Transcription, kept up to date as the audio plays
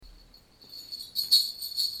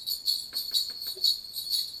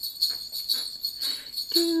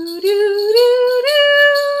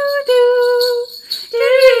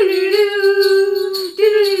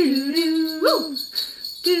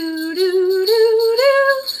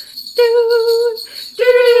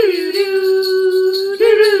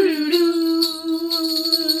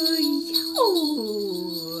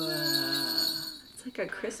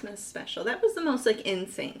almost like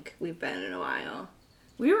NSYNC we've been in a while.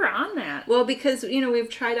 We were on that. Well, because, we've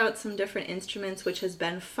tried out some different instruments, which has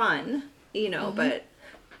been fun, but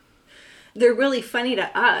they're really funny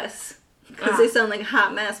to us because they sound like a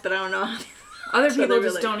hot mess, but I don't know how other people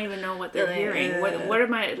just don't even know what they're hearing. What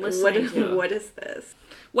am I listening to? What is this?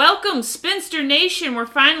 Welcome, Spinster Nation. We're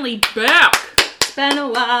finally back. It's been a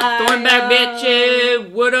while. Going back,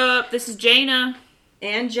 bitches. What up? This is Jaina.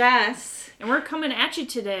 And Jess. And we're coming at you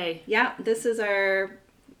today. Yeah, this is our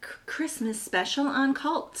Christmas special on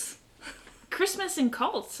cults. Christmas and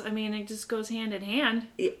cults. I mean, it just goes hand in hand.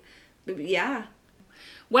 Yeah.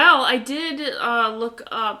 Well, I did look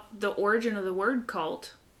up the origin of the word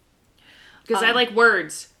cult. Because I like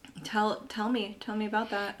words. Tell me about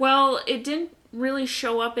that. Well, it didn't really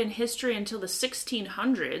show up in history until the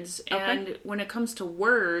 1600s. Okay. And when it comes to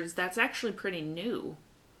words, that's actually pretty new.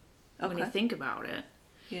 When you Okay. think about it.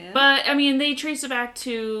 Yeah. But, I mean, they trace it back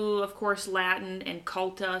to, of course, Latin and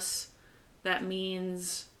cultus. That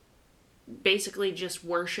means basically just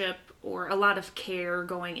worship or a lot of care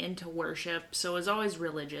going into worship. So it's always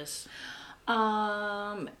religious.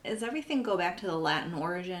 Does everything go back to the Latin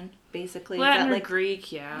origin, basically? Latin Is that or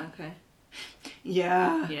Greek, yeah. Okay.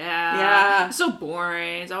 Yeah. Yeah. It's so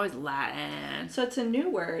boring. It's always Latin. So it's a new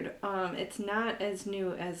word. It's not as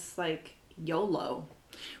new as, like, YOLO.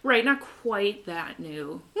 Right, not quite that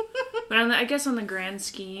new. But I guess on the grand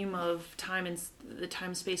scheme of time and the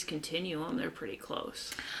time-space continuum, they're pretty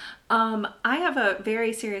close. I have a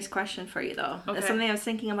very serious question for you, though. Okay. It's something I was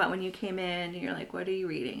thinking about when you came in, and you're like, what are you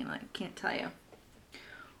reading? And I can't tell you.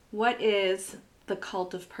 What is the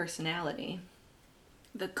cult of personality?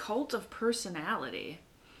 The cult of personality.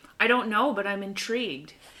 I don't know, but I'm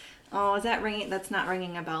intrigued. Oh, is that ringing? That's not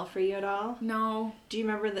ringing a bell for you at all? No. Do you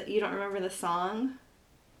remember you don't remember the song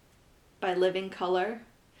by Living Colour?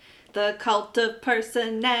 The cult of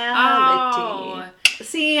personality. Oh.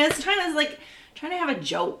 See, I was trying to have a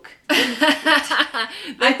joke.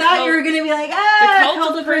 I thought you were going to be like, The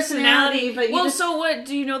cult of personality. But so what,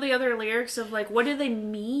 do you know the other lyrics of, like, what do they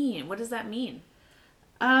mean? What does that mean?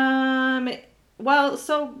 Well,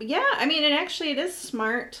 so, yeah, I mean, it is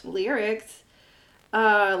smart lyrics.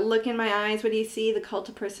 Look in my eyes, what do you see? The cult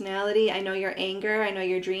of personality. I know your anger, I know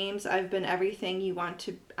your dreams. I've been everything you want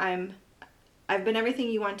to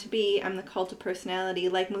be. I'm the cult of personality,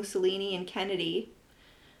 like Mussolini and Kennedy.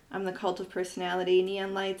 I'm the cult of personality.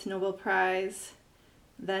 Neon lights, Nobel Prize.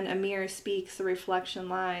 Then a mirror speaks, the reflection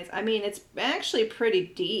lies. I mean, it's actually pretty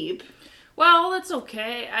deep. Well, that's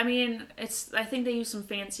okay. I mean, I think they use some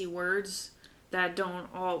fancy words that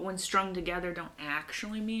when strung together, don't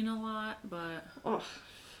actually mean a lot, but... Oh,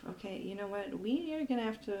 okay, you know what? We are going to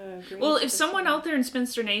have to agree. Well, if someone out there in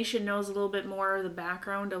Spinster Nation knows a little bit more of the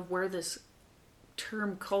background of where this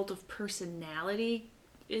term cult of personality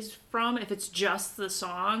is from, if it's just the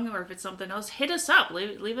song or if it's something else, hit us up.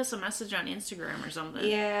 Leave us a message on Instagram or something.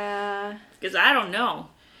 Yeah. Because I don't know.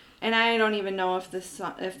 And I don't even know if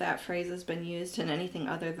that phrase has been used in anything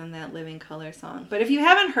other than that Living Colour song. But if you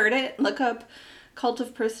haven't heard it, look up Cult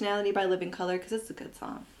of Personality by Living Colour because it's a good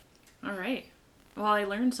song. All right. Well, I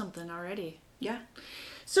learned something already. Yeah.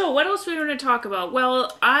 So what else do we want to talk about?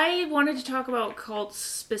 Well, I wanted to talk about cults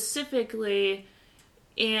specifically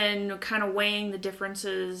in kind of weighing the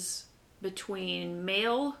differences between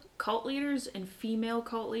male cult leaders and female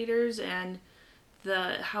cult leaders and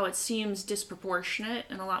how it seems disproportionate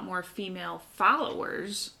and a lot more female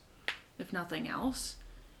followers, if nothing else.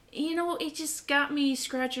 It just got me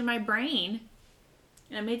scratching my brain,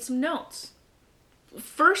 and I made some notes.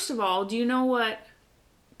 First of all, do you know what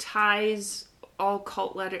ties all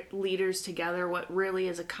cult leaders together, what really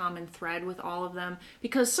is a common thread with all of them?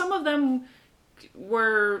 Because some of them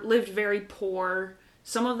lived very poor,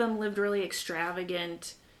 some of them lived really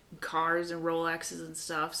extravagant, cars and Rolexes and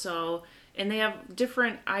stuff, and they have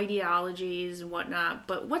different ideologies and whatnot,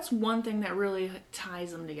 but what's one thing that really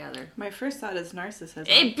ties them together? My first thought is narcissism.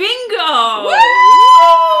 Hey, bingo!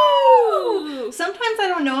 Woo! Sometimes I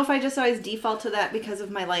don't know if I just always default to that because of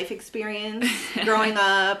my life experience, growing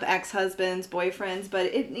up, ex-husbands, boyfriends, but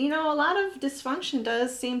a lot of dysfunction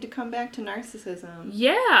does seem to come back to narcissism.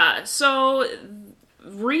 Yeah, so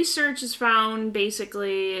research has found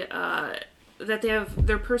basically that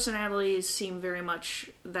their personalities seem very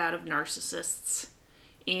much that of narcissists.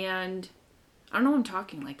 And I don't know why I'm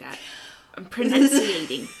talking like that. I'm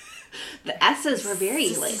pronunciating. The S's were very,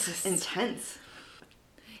 intense.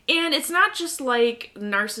 And it's not just like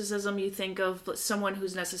narcissism you think of someone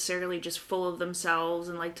who's necessarily just full of themselves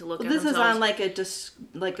and like to look at themselves. This is on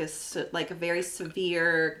like a very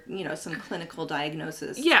severe, some clinical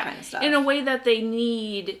diagnosis kind of stuff. In a way that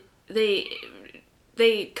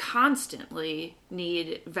they constantly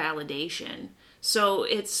need validation. So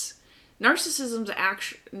it's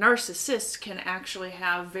narcissists can actually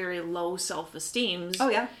have very low self-esteem. Oh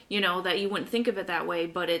yeah. That you wouldn't think of it that way,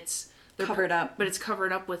 but it's covered up. But it's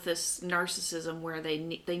covered up with this narcissism where they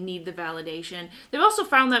need the validation. They've also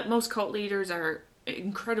found that most cult leaders are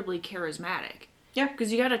incredibly charismatic. Yeah.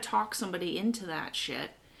 Because you got to talk somebody into that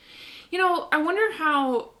shit. I wonder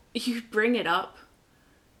how you bring it up,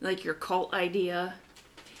 like your cult idea.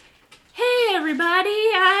 Hey everybody,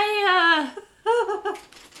 I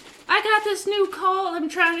got this new cult I'm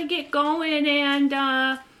trying to get going,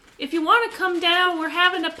 and if you want to come down, we're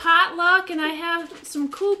having a potluck, and I have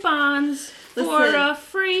some coupons for a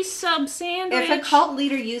free sub sandwich. If a cult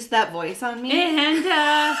leader used that voice on me. And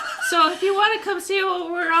so if you want to come see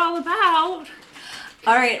what we're all about.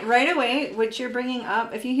 All right, right away, what you're bringing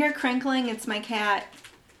up, if you hear crinkling, it's my cat.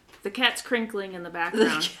 The cat's crinkling in the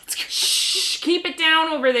background. Shh, keep it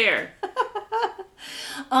down over there.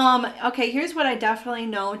 Okay, here's what I definitely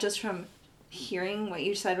know just from hearing what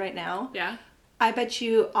you said right now. Yeah. I bet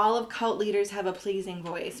you all of cult leaders have a pleasing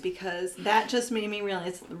voice, because that just made me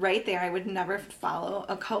realize right there I would never follow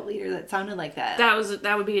a cult leader that sounded like that.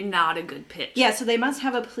 That would be not a good pitch. Yeah, so they must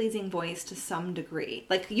have a pleasing voice to some degree.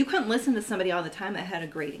 Like, you couldn't listen to somebody all the time that had a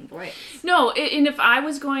grating voice. No, and if I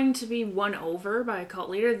was going to be won over by a cult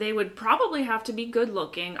leader, they would probably have to be good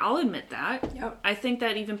looking. I'll admit that. Yep. I think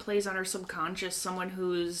that even plays on our subconscious, someone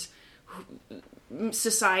who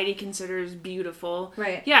society considers beautiful.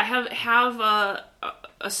 Right. Yeah, have a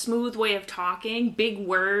smooth way of talking, big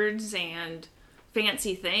words, and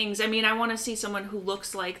fancy things. I mean, I want to see someone who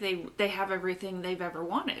looks like they have everything they've ever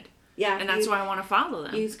wanted. Yeah. And that's why I want to follow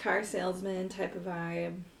them. Used car salesman type of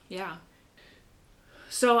vibe. Yeah.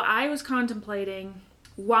 So I was contemplating,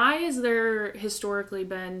 why has there historically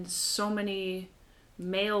been so many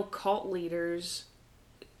male cult leaders?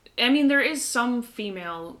 I mean, there is some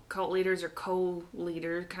female cult leaders or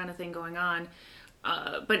co-leader kind of thing going on,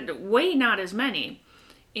 but way not as many.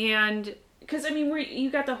 And because, I mean,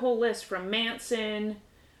 you got the whole list from Manson,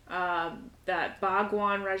 that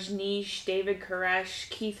Bhagwan Rajneesh, David Koresh,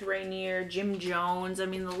 Keith Rainier, Jim Jones. I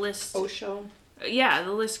mean, the list... Osho. Yeah,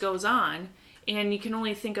 the list goes on. And you can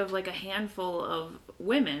only think of like a handful of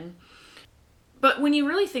women. But when you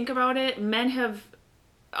really think about it, men have,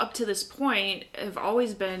 up to this point, have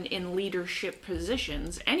always been in leadership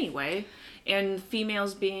positions anyway, and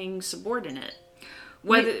females being subordinate.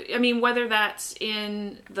 Whether that's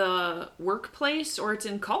in the workplace or it's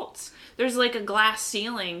in cults. There's like a glass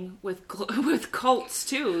ceiling with cults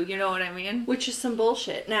too, you know what I mean? Which is some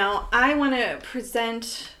bullshit. Now, I want to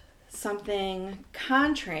present something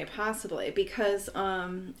contrary, possibly, because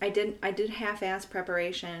I did half-ass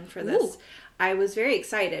preparation for this. Ooh. I was very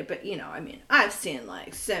excited, but I mean, I've seen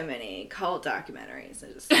like so many cult documentaries.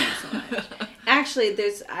 I just seen so much. Actually,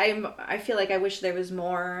 I feel like I wish there was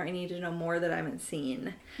more. I need to know more that I haven't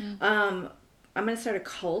seen. Mm. I'm gonna start a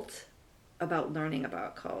cult about learning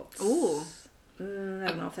about cults. Ooh. I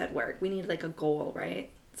don't know if that'd work. We need like a goal,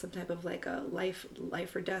 right? Some type of like a life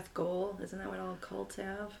or death goal. Isn't that what all cults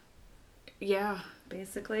have? Yeah,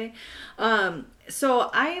 basically.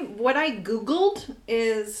 So what I Googled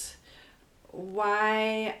is,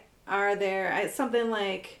 why are there something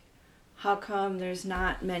like, how come there's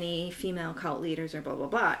not many female cult leaders or blah blah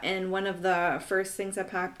blah, and one of the first things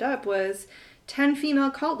that popped up was 10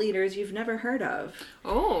 female cult leaders you've never heard of.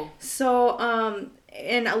 Oh. So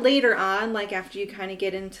and later on, like after you kind of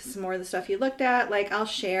get into some more of the stuff you looked at, like I'll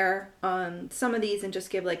share some of these and just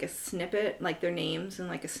give like a snippet, like their names and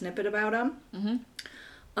like a snippet about them.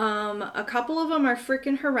 Mm-hmm. A couple of them are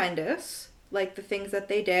freaking horrendous, like the things that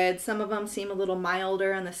they did. Some of them seem a little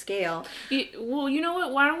milder on the scale. Well, you know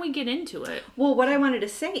what? Why don't we get into it? Well, what I wanted to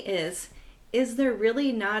say is there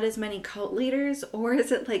really not as many cult leaders, or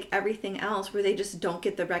is it like everything else where they just don't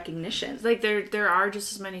get the recognition? Like there are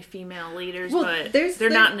just as many female leaders, but they're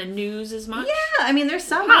not in the news as much? Yeah, I mean, there's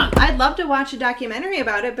some. Huh. I'd love to watch a documentary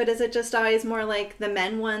about it, but is it just always more like the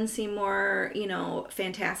men ones seem more,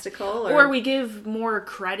 fantastical? Or we give more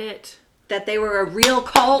credit that they were a real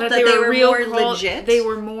cult, that they were real more cult, legit? They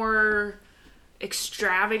were more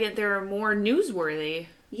extravagant, they were more newsworthy.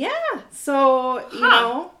 Yeah,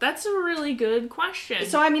 so, That's a really good question.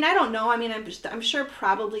 So, I mean, I don't know. I mean, I'm sure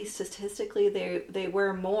probably statistically they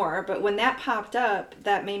were more, but when that popped up,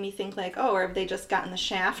 that made me think like, oh, or have they just gotten the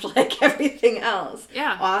shaft like everything else?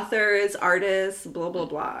 Yeah. Authors, artists, blah, blah,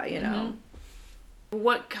 blah, know.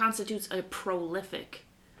 What constitutes a prolific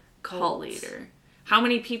cult leader? How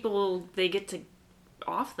many people they get to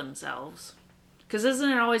off themselves? Because doesn't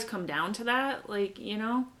it always come down to that? Like,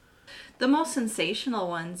 The most sensational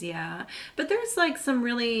ones, yeah. But there's like some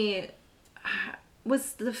really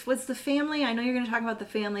was the family, I know you're going to talk about the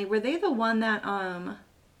family, were they the one that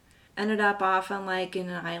ended up off on like in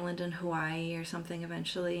an island in Hawaii or something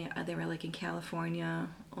eventually? They were like in California.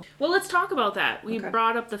 Well, let's talk about that. We Okay.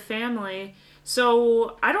 brought up the family.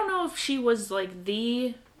 So, I don't know if she was like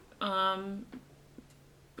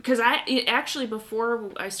because actually, before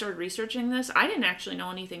I started researching this, I didn't actually know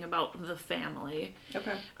anything about the family.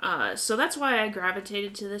 Okay. So that's why I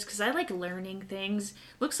gravitated to this, because I like learning things.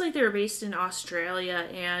 Looks like they were based in Australia,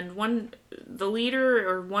 and one of the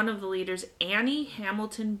leaders, Annie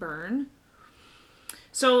Hamilton Byrne.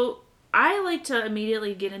 So I like to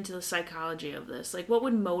immediately get into the psychology of this. Like, what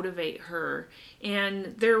would motivate her?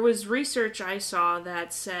 And there was research I saw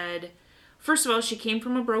that said, first of all, she came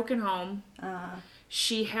from a broken home.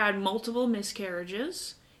 She had multiple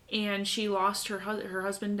miscarriages, and she lost her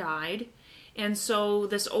husband died. And so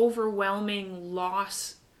this overwhelming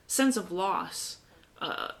sense of loss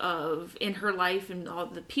in her life and all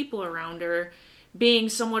the people around her being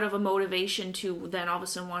somewhat of a motivation to then all of a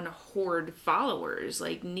sudden want to hoard followers,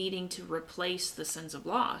 like needing to replace the sense of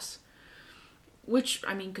loss. Which,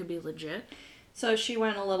 I mean, could be legit. So she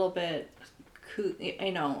went a little bit,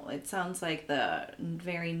 it sounds like the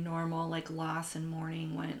very normal, like, loss and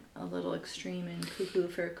mourning went a little extreme and cuckoo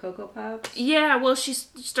for Cocoa Pops. Yeah, well, she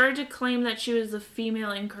started to claim that she was the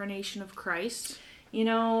female incarnation of Christ. You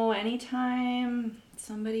know, anytime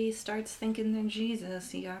somebody starts thinking they're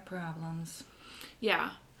Jesus, you got problems.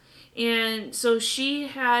 Yeah. And so she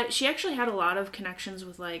actually had a lot of connections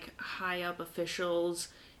with, like, high up officials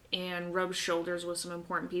and rubbed shoulders with some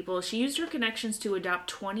important people. She used her connections to adopt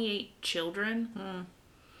 28 children,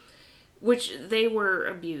 which they were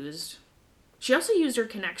abused. She also used her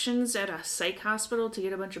connections at a psych hospital to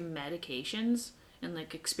get a bunch of medications and,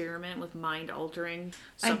 like, experiment with mind-altering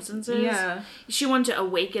substances. Yeah. She wanted to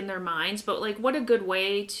awaken their minds, but, like, what a good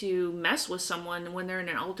way to mess with someone when they're in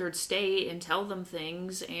an altered state and tell them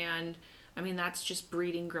things. And, I mean, that's just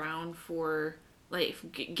breeding ground for,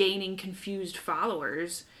 like, gaining confused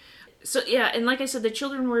followers. So, yeah, and like I said, the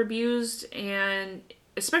children were abused and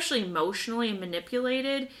especially emotionally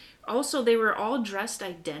manipulated. Also, they were all dressed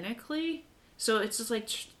identically. So it's just like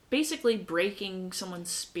basically breaking someone's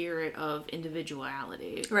spirit of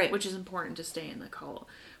individuality. Right. Which is important to stay in the cult.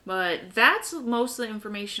 But that's most of the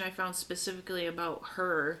information I found specifically about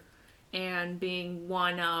her and being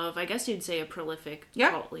one of, I guess you'd say, a prolific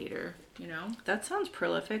cult leader. You know, that sounds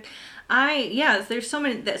prolific. There's so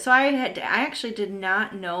many. So I actually did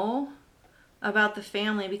not know about the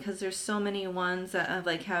family because there's so many ones that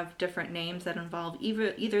have different names that involve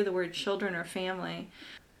either the word children or family.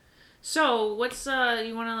 So what's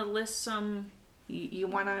you want to list some? You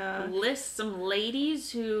want to list some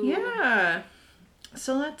ladies who? Yeah.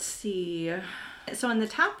 So let's see. So in the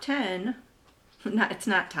top 10, it's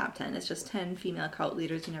not top 10. It's just 10 female cult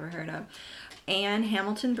leaders you never heard of. Anne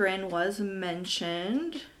Hamilton Byrne was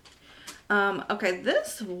mentioned. Okay,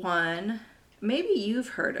 this one, maybe you've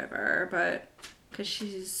heard of her, but because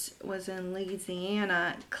she was in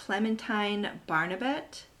Louisiana, Clementine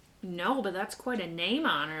Barnabet. No, but that's quite a name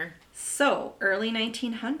on her. So, early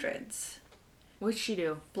 1900s. What'd she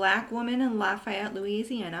do? Black woman in Lafayette,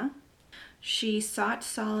 Louisiana. She sought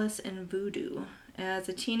solace in voodoo. As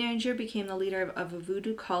a teenager, became the leader of a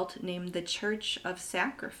voodoo cult named the Church of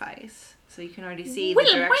Sacrifice. So you can already see the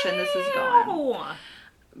direction this is going.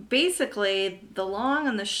 Basically, the long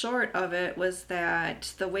and the short of it was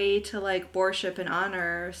that the way to worship and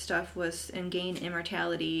honor stuff and gain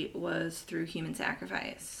immortality was through human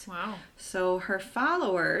sacrifice. Wow. So her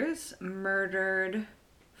followers murdered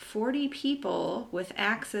 40 people with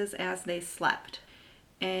axes as they slept.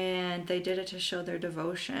 And they did it to show their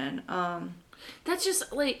devotion. That's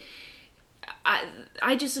just like,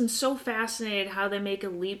 I just am so fascinated how they make a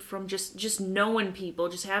leap from just knowing people,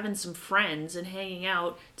 just having some friends and hanging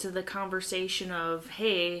out, to the conversation of,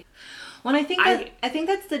 hey. Well, I think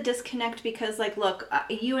that's the disconnect because, look,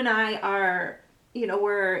 you and I are,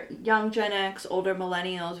 we're young Gen X, older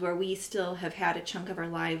millennials, where we still have had a chunk of our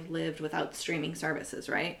life lived without streaming services,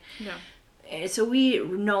 right? Yeah. So we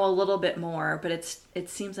know a little bit more, but it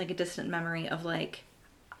seems like a distant memory of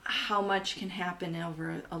how much can happen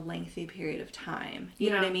over a lengthy period of time. You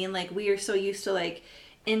know what I mean? We are so used to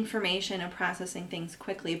information and processing things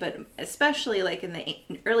quickly, but especially in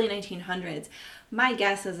the early 1900s, my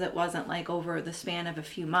guess is it wasn't over the span of a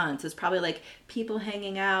few months. It's probably people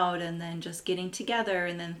hanging out and then just getting together,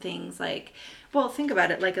 and then things well, think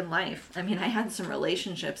about it in life. I mean, I had some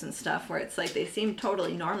relationships and stuff where it's they seemed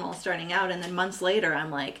totally normal starting out, and then months later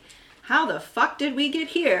I'm how the fuck did we get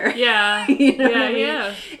here? Yeah. You know what Yeah, I mean?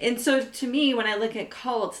 yeah. And so to me, when I look at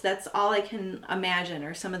cults, that's all I can imagine,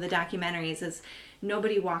 or some of the documentaries, is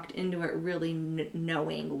nobody walked into it really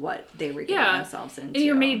knowing what they were getting themselves into. And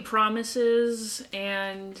you're made promises,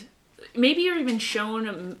 and maybe you're even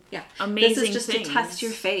shown amazing things. This is just to test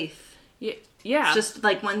your faith. Yeah. It's just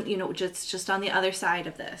like one, just on the other side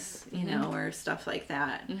of this, or stuff like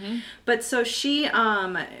that. Mm-hmm. But so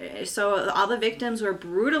so all the victims were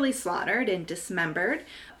brutally slaughtered and dismembered.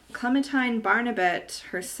 Clementine Barnabet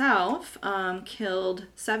herself killed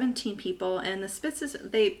 17 people, and the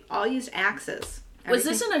Spitzes, they all used axes. Was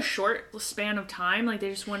this in a short span of time? Like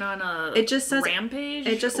they just went on a rampage?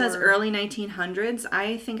 It just says early 1900s.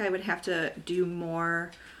 I think I would have to do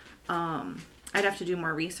more... I'd have to do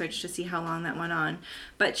more research to see how long that went on.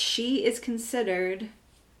 But she is considered,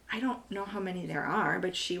 I don't know how many there are,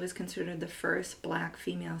 but she was considered the first black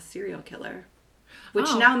female serial killer.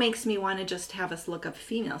 Which now makes me want to just have us look up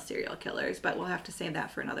female serial killers, but we'll have to save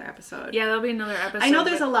that for another episode. Yeah, that'll be another episode. I know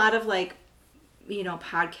there's a lot of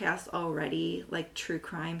podcasts already, like true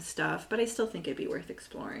crime stuff, but I still think it'd be worth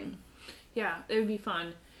exploring. Yeah, it would be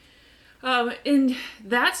fun. And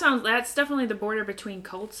that's definitely the border between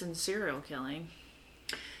cults and serial killing.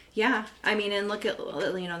 Yeah, I mean, and look at,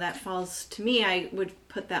 that falls, to me, I would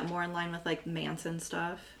put that more in line with like Manson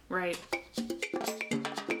stuff. Right.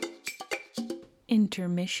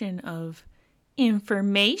 Intermission of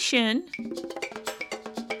information.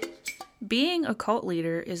 Being a cult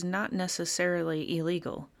leader is not necessarily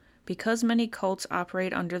illegal. Because many cults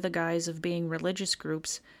operate under the guise of being religious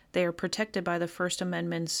groups, they are protected by the First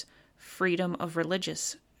Amendment's freedom of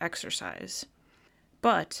religious exercise.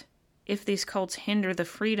 But if these cults hinder the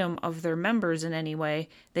freedom of their members in any way,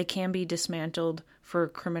 they can be dismantled for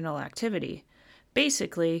criminal activity.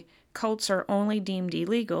 Basically, cults are only deemed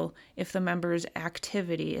illegal if the members'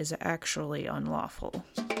 activity is actually unlawful.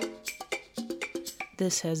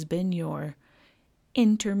 This has been your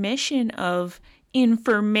intermission of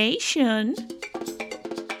information.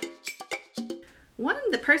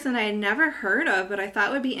 The person I had never heard of, but I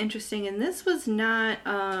thought would be interesting, and this was not,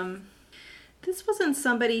 this wasn't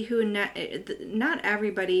somebody who, not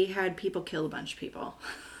everybody had people kill a bunch of people.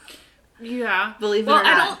 Yeah. Believe it or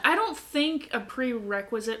not. I don't think a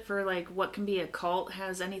prerequisite for like what can be a cult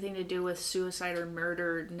has anything to do with suicide or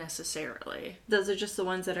murder necessarily. Those are just the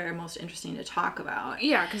ones that are most interesting to talk about.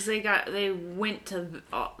 Yeah, because they went to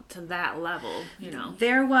that level,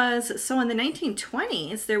 There was, so in the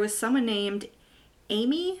 1920s, there was someone named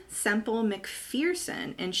Amy Semple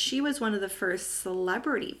McPherson, and she was one of the first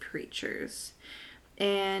celebrity preachers.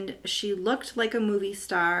 And she looked like a movie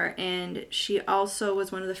star, and she also was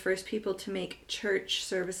one of the first people to make church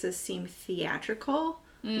services seem theatrical,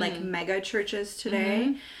 like mega churches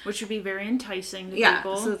today. Mm-hmm. Which would be very enticing to people.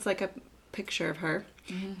 Yeah, so it's like a picture of her.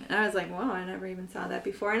 Mm-hmm. And I was like, whoa, I never even saw that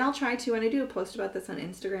before. And I'll try to, when I do a post about this on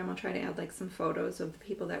Instagram, I'll try to add like some photos of the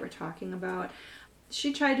people that we're talking about.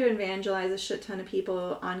 She tried to evangelize a shit ton of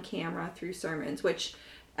people on camera through sermons, which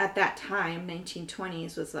at that time,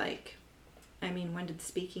 1920s, was like, I mean, when did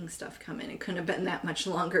speaking stuff come in? It couldn't have been that much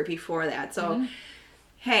longer before that. So,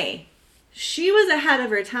 hey, she was ahead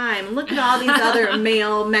of her time. Look at all these other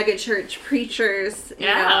male megachurch preachers. You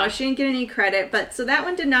know, she didn't get any credit. But so that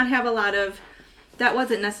one did not have a lot of, that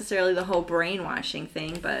wasn't necessarily the whole brainwashing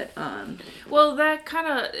thing, but... Well, that kind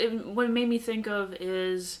of, what it made me think of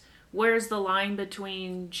is, where's the line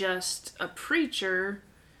between just a preacher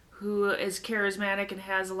who is charismatic and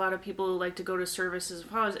has a lot of people who like to go to services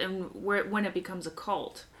and when it becomes a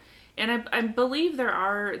cult? And I believe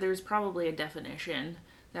there's probably a definition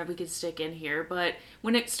that we could stick in here, but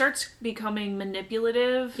when it starts becoming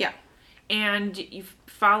manipulative, and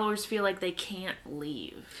followers feel like they can't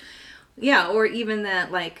leave. Yeah, or even that,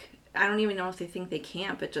 like, I don't even know if they think they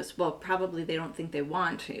can't, but just, well, probably they don't think they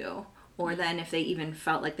want to. Or then if they even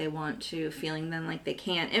felt like they want to, feeling then like they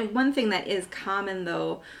can't. And one thing that is common,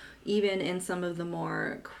 though, even in some of the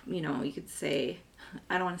more, you could say,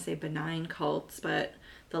 I don't want to say benign cults, but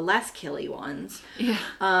the less killy ones,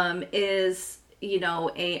 is,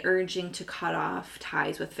 a urging to cut off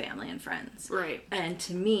ties with family and friends. Right. And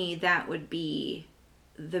to me, that would be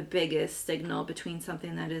the biggest signal between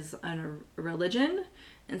something that is a religion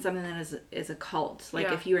and something that is a cult.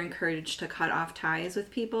 Like, if you're encouraged to cut off ties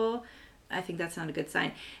with people, I think that's not a good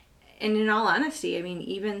sign. And in all honesty, I mean,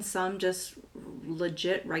 even some just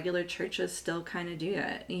legit regular churches still kind of do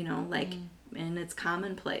it, and it's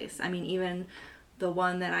commonplace. I mean, even the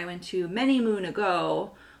one that I went to many moon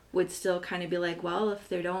ago, would still kind of be like, well, if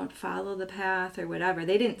they don't follow the path or whatever.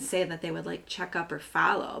 They didn't say that they would like check up or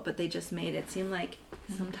follow, but they just made it seem like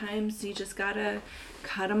sometimes you just gotta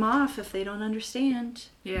cut them off if they don't understand.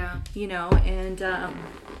 Yeah. You know, and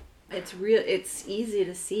it's easy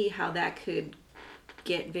to see how that could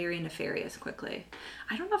get very nefarious quickly.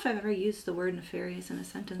 I don't know if I've ever used the word nefarious in a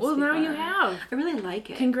sentence Well, before. now you have. I really like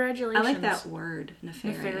it. Congratulations. I like that word,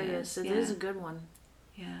 nefarious. Nefarious. It is a good one.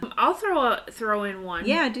 Yeah. I'll throw in one.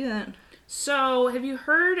 Yeah, do that. So, have you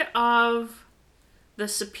heard of the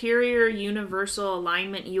Superior Universal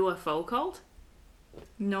Alignment UFO cult?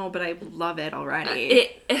 No, but I love it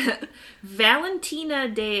already. Valentina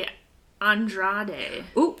de Andrade.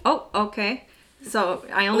 Okay. So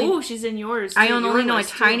she's in yours. I only know a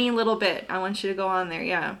tiny little bit. I want you to go on there.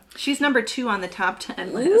 Yeah, she's number 2 on the top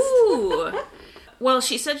 10 list. Ooh. Well,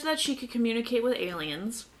 she said that she could communicate with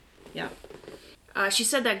aliens. Yeah. She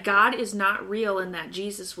said that God is not real and that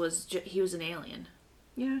Jesus was an alien.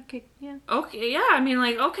 Yeah. Okay. Yeah. Okay. Yeah. I mean,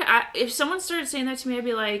 like, okay. If someone started saying that to me, I'd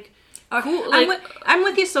be like, cool. Like, I'm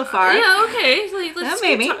with you so far. Yeah. Okay. Like, let's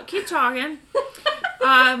keep talking.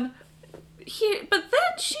 But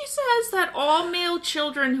then she says that all male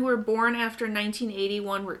children who were born after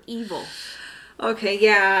 1981 were evil. Okay.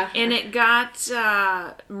 Yeah. And it got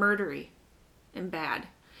murdery and bad.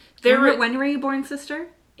 When were you born, sister?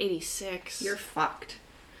 86. You're fucked.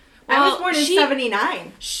 Well, I was born in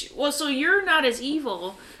 79. So you're not as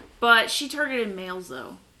evil, but she targeted males,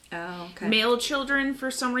 though. Oh, okay. Male children, for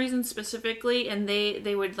some reason specifically, and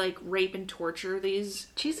they would, like, rape and torture these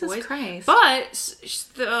Jesus boys. Christ. But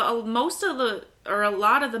a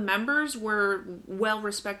lot of the members were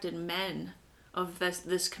well-respected men of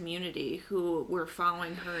this community who were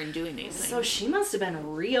following her and doing these things. So she must have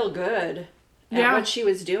been real good at what she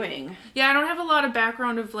was doing. Yeah, I don't have a lot of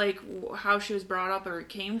background of, like, how she was brought up or it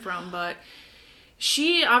came from, but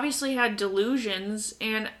she obviously had delusions,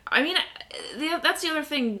 and, I mean, that's the other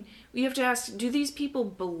thing. You have to ask, do these people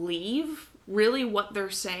believe really what they're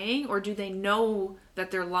saying, or do they know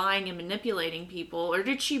that they're lying and manipulating people, or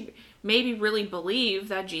did she maybe really believe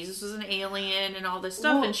that Jesus was an alien and all this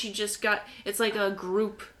stuff, and she just it's like a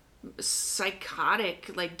group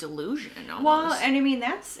psychotic, like, delusion almost. Well, and I mean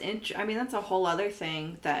that's a whole other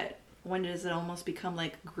thing. That when does it almost become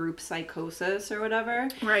like group psychosis or whatever?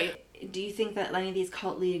 Right. Do you think that any of these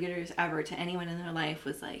cult leaders ever to anyone in their life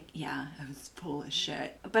was like, yeah, I was full of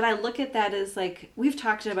shit? But I look at that as like, we've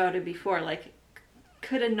talked about it before, like,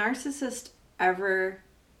 could a narcissist ever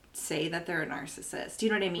say that they're a narcissist? Do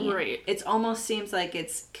you know what I mean? Right. It almost seems like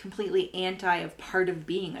it's completely anti of part of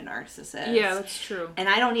being a narcissist. Yeah, that's true. And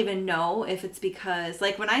I don't even know if it's because,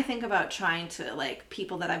 like, when I think about trying to, like,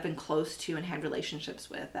 people that I've been close to and had relationships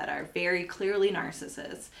with that are very clearly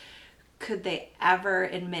narcissists, could they ever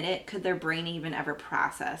admit it? Could their brain even ever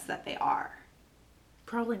process that they are?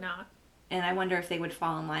 Probably not. And I wonder if they would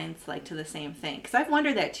fall in line to the same thing. Because I've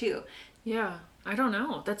wondered that too. Yeah, I don't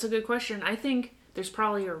know. That's a good question. I think there's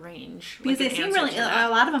probably a range. Because they seem really, a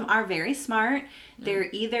lot of them are very smart. They're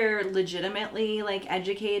either legitimately, like,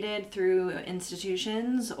 educated through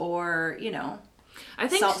institutions or, you know, I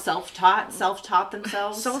think self-taught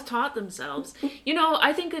themselves. Self-taught themselves. You know,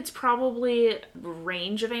 I think it's probably a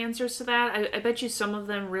range of answers to that. I bet you some of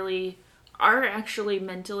them really are actually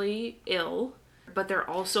mentally ill, but they're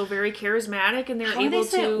also very charismatic and they're able to... How do they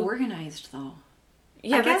say organized, though?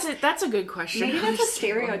 Yeah, that's a good question. Maybe that's a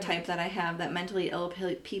stereotype that I have, that mentally ill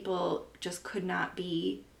people just could not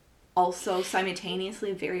be also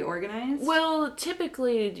simultaneously very organized. Well,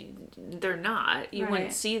 typically they're not. You Right.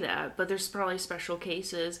 wouldn't see that, but there's probably special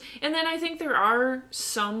cases. And then I think there are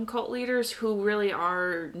some cult leaders who really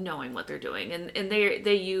are knowing what they're doing, and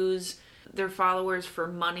they use their followers for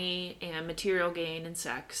money and material gain and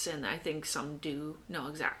sex, and I think some do know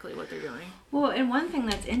exactly what they're doing. Well, and one thing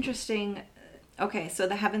that's interesting, okay, so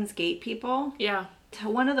the Heaven's Gate people. Yeah.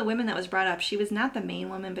 One of the women that was brought up, she was not the main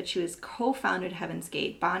woman, but she was co-founded Heaven's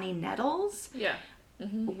Gate, Bonnie Nettles, Yeah.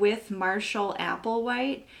 Mm-hmm. with Marshall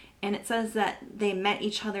Applewhite, and it says that they met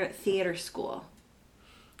each other at theater school.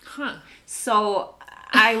 Huh. So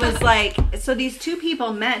I was like, so these two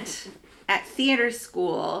people met at theater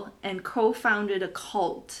school and co-founded a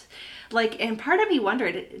cult. Like, and part of me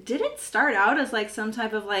wondered, did it start out as like some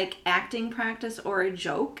type of like acting practice or a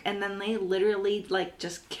joke, and then they literally like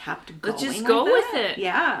just kept going? Let's just go with it.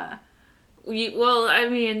 Yeah. Well, I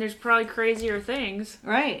mean, there's probably crazier things.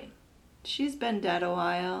 Right. She's been dead a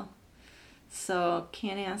while, so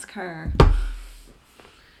can't ask her.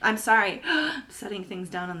 I'm sorry. I'm setting things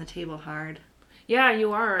down on the table hard. Yeah,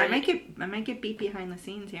 you are. I might get beat behind the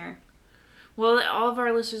scenes here. Well, all of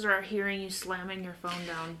our listeners are hearing you slamming your phone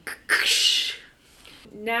down.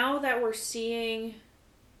 Now that we're seeing,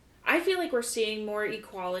 I feel like we're seeing more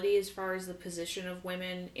equality as far as the position of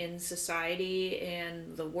women in society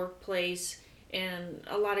and the workplace and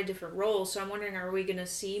a lot of different roles. So I'm wondering, are we going to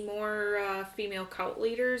see more female cult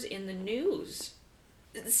leaders in the news?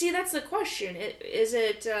 See, that's the question. Is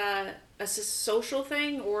it a social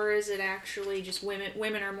thing, or is it actually just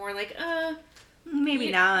women are more like,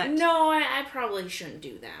 maybe not. No, I probably shouldn't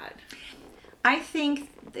do that. I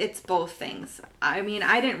think it's both things. I mean,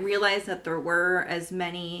 I didn't realize that there were as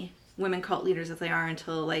many women cult leaders as there are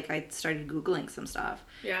until, like, I started Googling some stuff.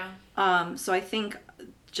 Yeah. So I think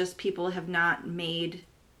just people have not made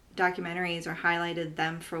documentaries or highlighted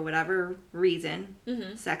them for whatever reason.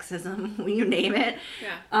 Sexism, you name it.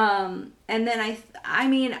 Yeah. And then I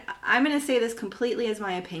mean, I'm going to say this completely as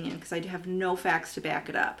my opinion because I have no facts to back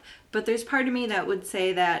it up. But there's part of me that would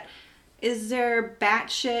say that, is there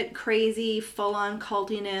batshit crazy, full-on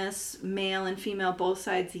cultiness, male and female, both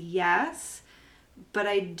sides? Yes. But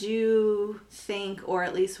I do think, or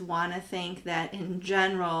at least want to think, that in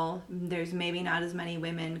general, there's maybe not as many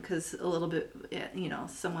women because a little bit, you know,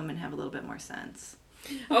 some women have a little bit more sense.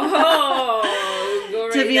 Oh, go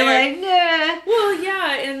right to be there. Like, nah. Well,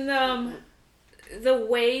 yeah, and the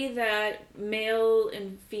way that male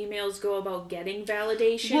and females go about getting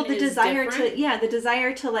validation. Well, the is desire different. the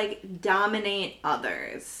desire to like dominate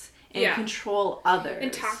others and control others.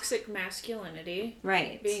 And toxic masculinity.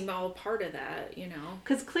 Right. Being all part of that, you know.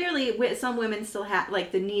 Because clearly some women still have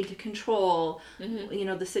like the need to control, you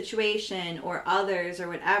know, the situation or others or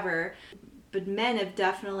whatever. But men have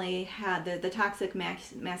definitely had the toxic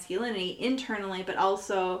masculinity internally, but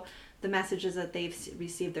also the messages that they've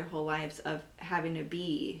received their whole lives of having to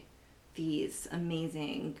be these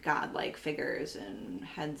amazing godlike figures and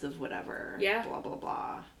heads of whatever. Yeah. Blah, blah,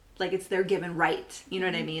 blah. Like it's their given right. You know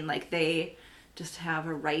what I mean? Like they just have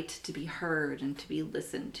a right to be heard and to be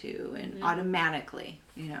listened to and automatically,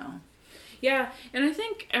 you know. Yeah, and I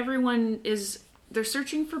think everyone they're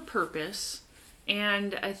searching for purpose.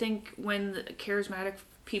 And I think when the charismatic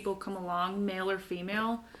people come along, male or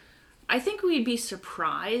female, I think we'd be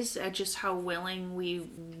surprised at just how willing we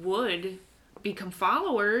would become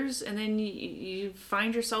followers. And then you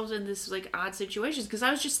find yourselves in this like odd situations. Because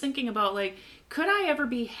I was just thinking about like, could I ever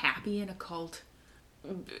be happy in a cult?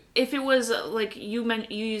 If it was like you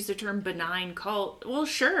used the term benign cult, well,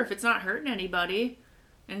 sure, if it's not hurting anybody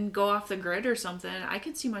and go off the grid or something, I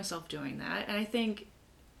could see myself doing that. And I think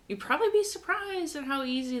you'd probably be surprised at how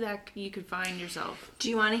easy that you could find yourself. Do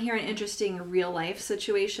you want to hear an interesting real life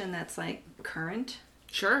situation that's like current?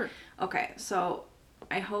 Sure. Okay, so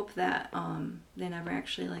I hope that they never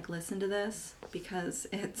actually like listen to this because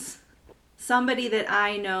it's somebody that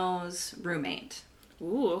I know's roommate.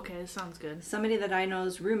 Ooh, okay, sounds good. Somebody that I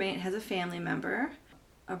know's roommate has a family member,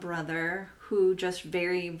 a brother, who just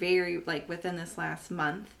very, very, like within this last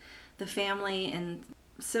month, the family and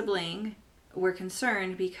sibling were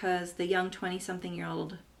concerned because the young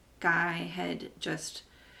 20-something-year-old guy had just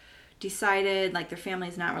decided, like their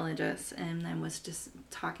family's not religious, and then was just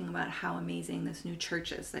talking about how amazing this new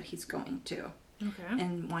church is that he's going to. Okay.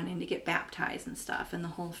 And wanting to get baptized and stuff. And the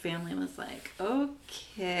whole family was like,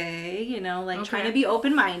 okay, you know, like trying to be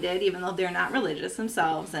open-minded, even though they're not religious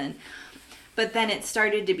themselves. But then it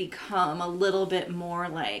started to become a little bit more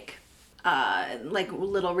like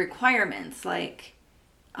little requirements. Like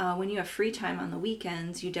when you have free time on the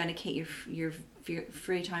weekends, you dedicate your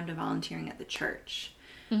free time to volunteering at the church.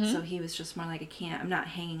 So he was just more like, I'm not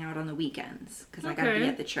hanging out on the weekends because I got to be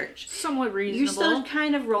at the church. Somewhat reasonable. You're still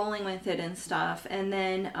kind of rolling with it and stuff. And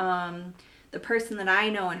then the person that I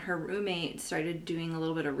know and her roommate started doing a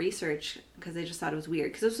little bit of research because they just thought it was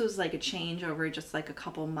weird. Because this was like a change over just like a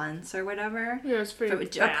couple months or whatever. Yeah, it's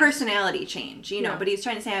pretty a personality change, you know. Yeah. But he's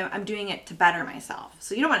trying to say, I'm doing it to better myself.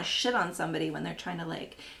 So you don't want to shit on somebody when they're trying to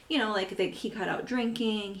like, you know, like he cut out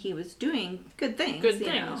drinking. He was doing good things. Good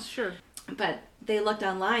things, sure. But they looked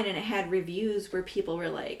online and it had reviews where people were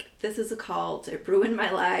like, this is a cult, it ruined my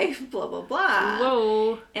life, blah, blah, blah.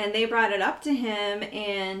 Whoa. And they brought it up to him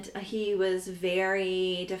and he was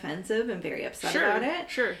very defensive and very upset about it.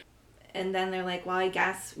 Sure. And then they're like, well, I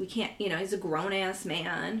guess we can't, you know, he's a grown-ass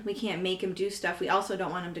man. We can't make him do stuff. We also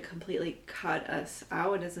don't want him to completely cut us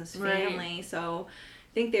out as his family. Right. So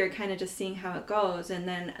I think they were kind of just seeing how it goes. And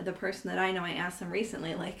then the person that I know, I asked them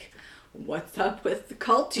recently, like, what's up with the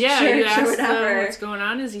cult church you asked or whatever? What's going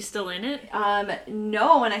on? Is he still in it?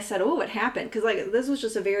 No, and I said, what happened? Because like this was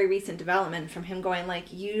just a very recent development from him going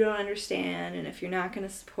like, you don't understand, and if you're not going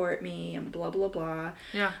to support me, and blah blah blah.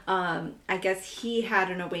 Yeah. I guess he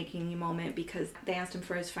had an awakening moment because they asked him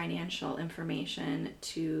for his financial information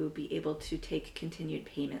to be able to take continued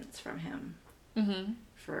payments from him.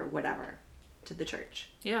 for whatever to the church.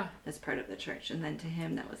 Yeah. As part of the church. And then to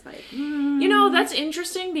him, that was like... You know, that's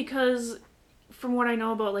interesting because from what I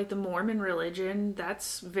know about, like, the Mormon religion,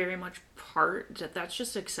 that's very much that's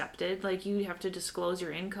just accepted. Like, you have to disclose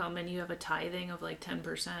your income and you have a tithing of, like,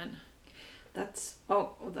 10%. That's...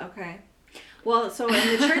 Oh, okay. Well, so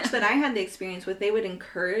in the church that I had the experience with, they would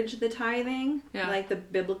encourage the tithing, like the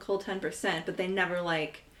biblical 10%, but they never,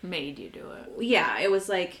 like... made you do it. Yeah, it was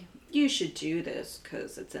like... you should do this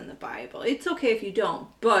because it's in the Bible. It's okay if you don't,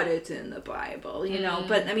 but it's in the Bible, you know?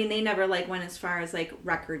 But, I mean, they never, like, went as far as, like,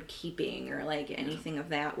 record keeping or, like, anything of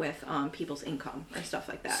that with people's income or stuff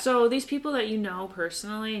like that. So, these people that you know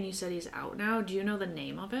personally, and you said he's out now, do you know the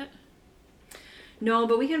name of it? No,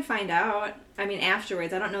 but we can find out. I mean,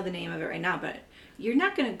 afterwards. I don't know the name of it right now, but... you're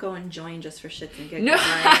not going to go and join just for shits and giggles, no.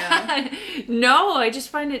 are you? No, I just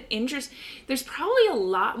find it interesting. There's probably a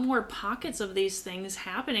lot more pockets of these things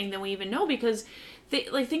happening than we even know because,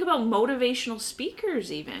 think about motivational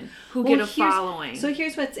speakers even who get a following. So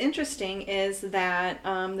here's what's interesting is that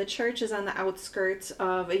the church is on the outskirts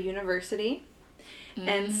of a university.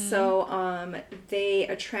 And so they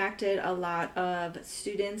attracted a lot of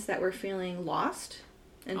students that were feeling lost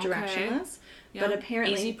and directionless. Yep. But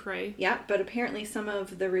apparently, easy prey. Yeah, but apparently some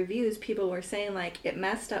of the reviews, people were saying, like, it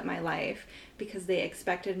messed up my life because they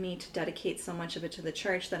expected me to dedicate so much of it to the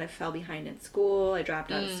church that I fell behind in school. I dropped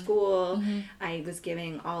out of school. I was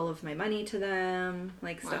giving all of my money to them,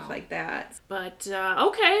 like, stuff like that. But,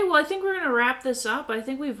 okay, well, I think we're going to wrap this up. I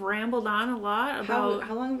think we've rambled on a lot about...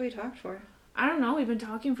 How long have we talked for? I don't know. We've been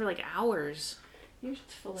talking for, like, hours. You're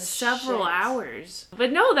just full of several shit. hours.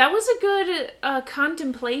 But no, that was a good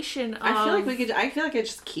contemplation of... I feel like I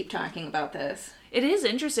just keep talking about this. It is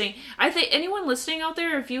interesting. I think anyone listening out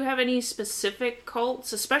there, if you have any specific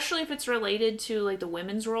cults, especially if it's related to, like, the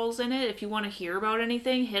women's roles in it, if you want to hear about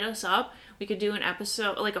anything, hit us up. We could do an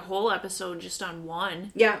episode, like a whole episode just on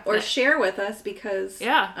one. Yeah, or share with us because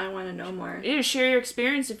I want to know more. Yeah, share your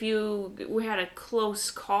experience if you had a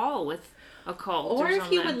close call with a cult or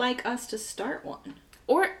if you would like us to start one.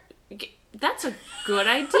 Or, that's a good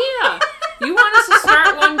idea. You want us to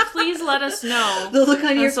start one, please let us know. The look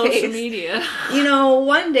on your social face. Media. You know,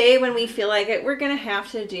 one day when we feel like it, we're going to have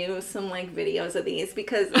to do some, like, videos of these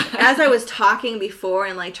because as I was talking before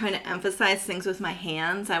and, like, trying to emphasize things with my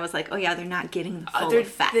hands, I was like, oh yeah, they're not getting the full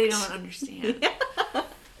effect. They don't understand.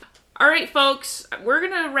 All right, folks, we're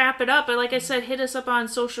going to wrap it up. But like I said, hit us up on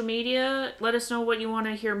social media. Let us know what you want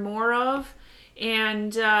to hear more of.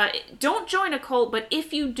 And don't join a cult, but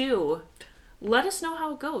if you do, let us know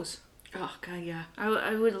how it goes. Oh, God, yeah.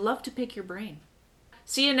 I would love to pick your brain.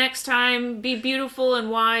 See you next time. Be beautiful and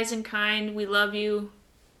wise and kind. We love you.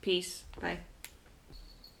 Peace. Bye.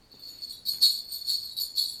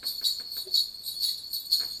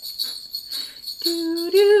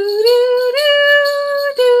 Do-do.